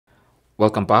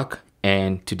Welcome back,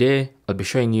 and today I'll be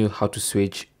showing you how to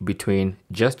switch between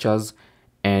gestures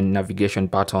and navigation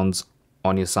buttons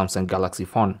on your Samsung Galaxy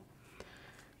phone.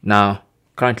 Now,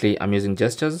 currently I'm using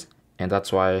gestures, and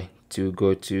that's why to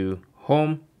go to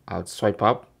home, I'll swipe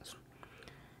up,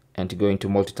 and to go into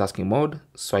multitasking mode,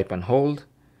 swipe and hold,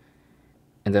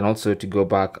 and then also to go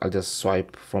back, I'll just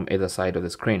swipe from either side of the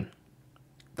screen.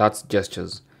 That's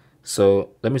gestures. So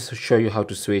let me show you how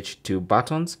to switch to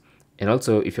buttons, and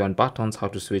also if you're on buttons, how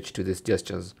to switch to these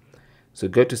gestures. So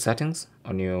go to settings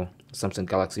on your Samsung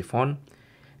Galaxy phone,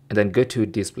 and then go to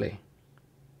display.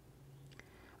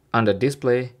 Under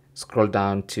display, scroll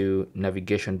down to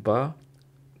navigation bar,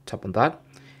 tap on that,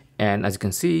 and as you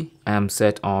can see, I am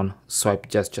set on swipe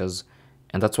gestures,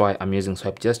 and that's why I'm using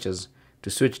swipe gestures.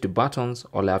 To switch to buttons,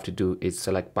 all I have to do is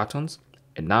select buttons,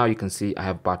 and now you can see I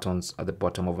have buttons at the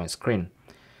bottom of my screen.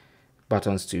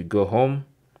 Buttons to go home,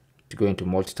 to go into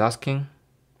multitasking,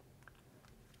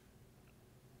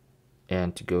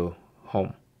 and to go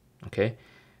home. Okay,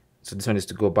 so this one is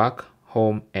to go back,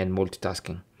 home, and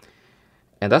multitasking.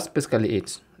 And that's basically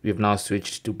it. We've now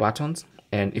switched to buttons,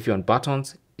 and if you're on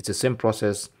buttons, it's the same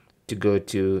process to go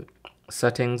to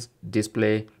settings,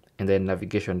 display, and then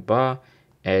navigation bar,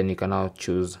 and you can now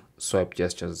choose swipe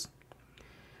gestures.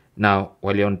 Now,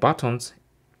 while you're on buttons,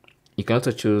 you can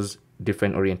also choose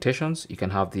different orientations. You can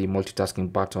have the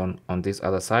multitasking button on this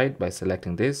other side by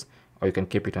selecting this, or you can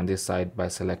keep it on this side by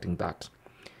selecting that.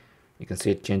 You can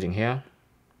see it changing here.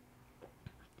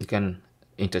 You can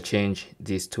interchange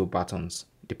these two buttons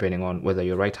depending on whether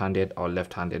you're right-handed or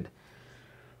left-handed.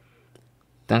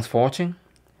 Thanks for watching.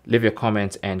 Leave your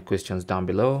comments and questions down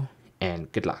below, and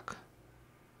good luck.